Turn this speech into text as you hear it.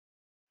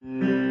Sorry,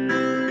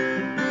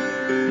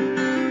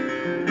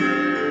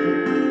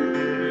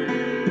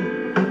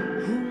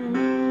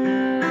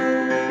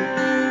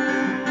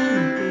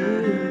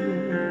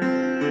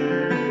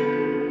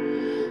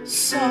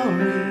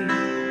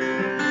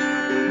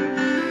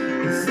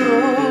 it's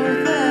all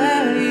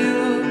that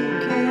you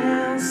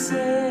can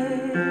say.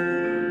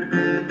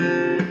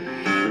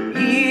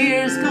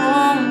 Years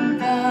gone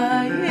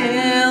by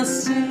and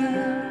still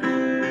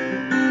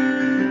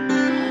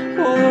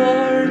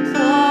words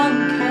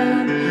don't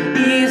come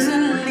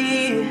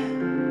easily.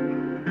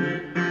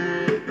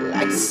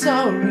 Like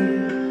sorry,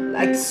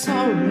 like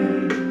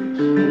sorry.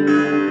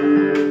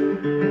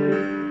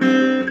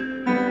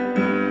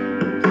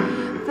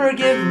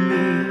 Forgive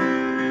me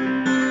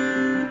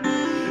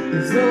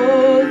is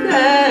all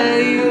that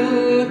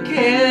you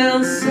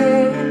can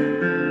say.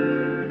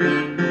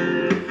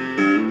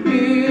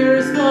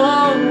 Years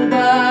gone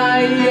by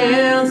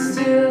and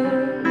still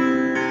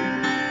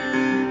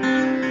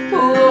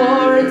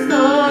words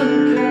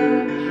don't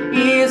come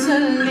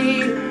easily.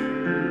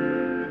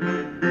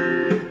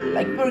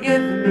 Like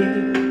forgive me,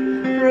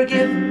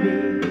 forgive me.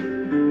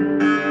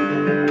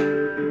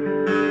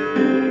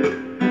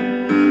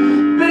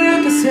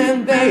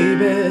 And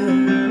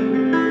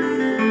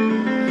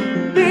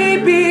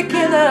baby,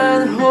 can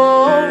I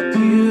hold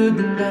you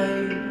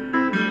tonight?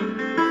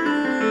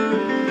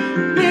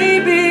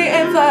 Maybe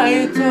if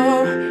I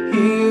told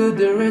you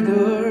the red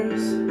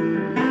doors,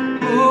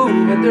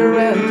 ooh, at the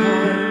right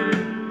time,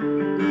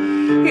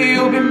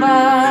 you'll be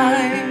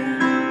mine.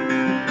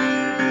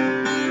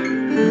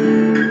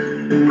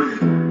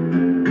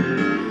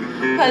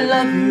 I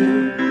love you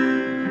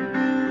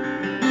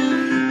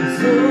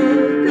so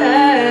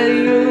that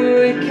you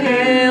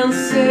can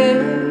say.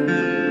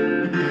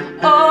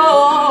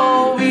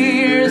 Oh,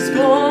 years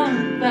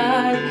gone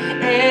by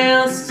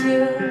and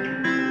still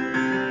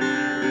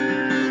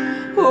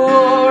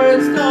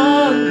words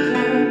don't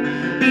come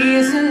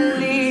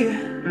easily.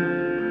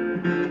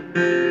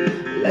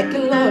 Like I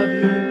love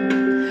you,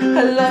 I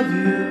love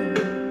you.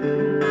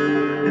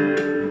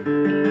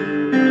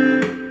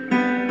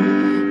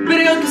 But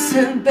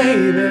listen,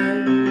 baby,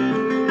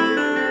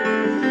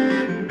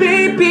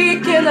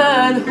 can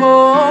I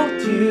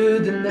hold you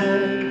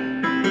tonight?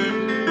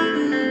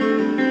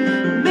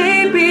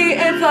 Maybe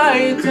if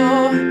I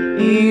told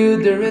you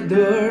the red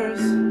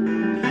doors,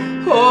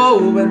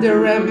 oh, when the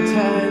ram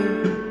time,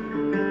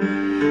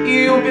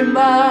 you'll be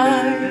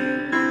mine.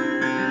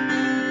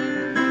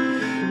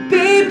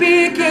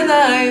 Baby, can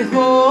I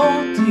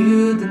hold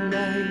you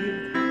tonight?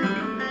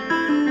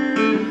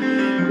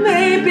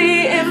 Maybe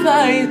if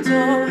I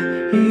told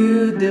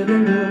you the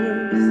red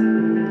doors,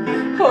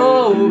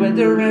 oh, when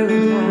the ram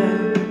time,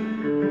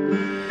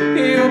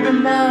 you'll be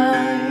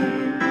mine.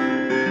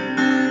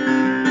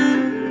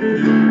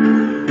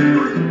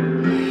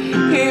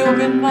 You'll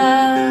be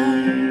mine.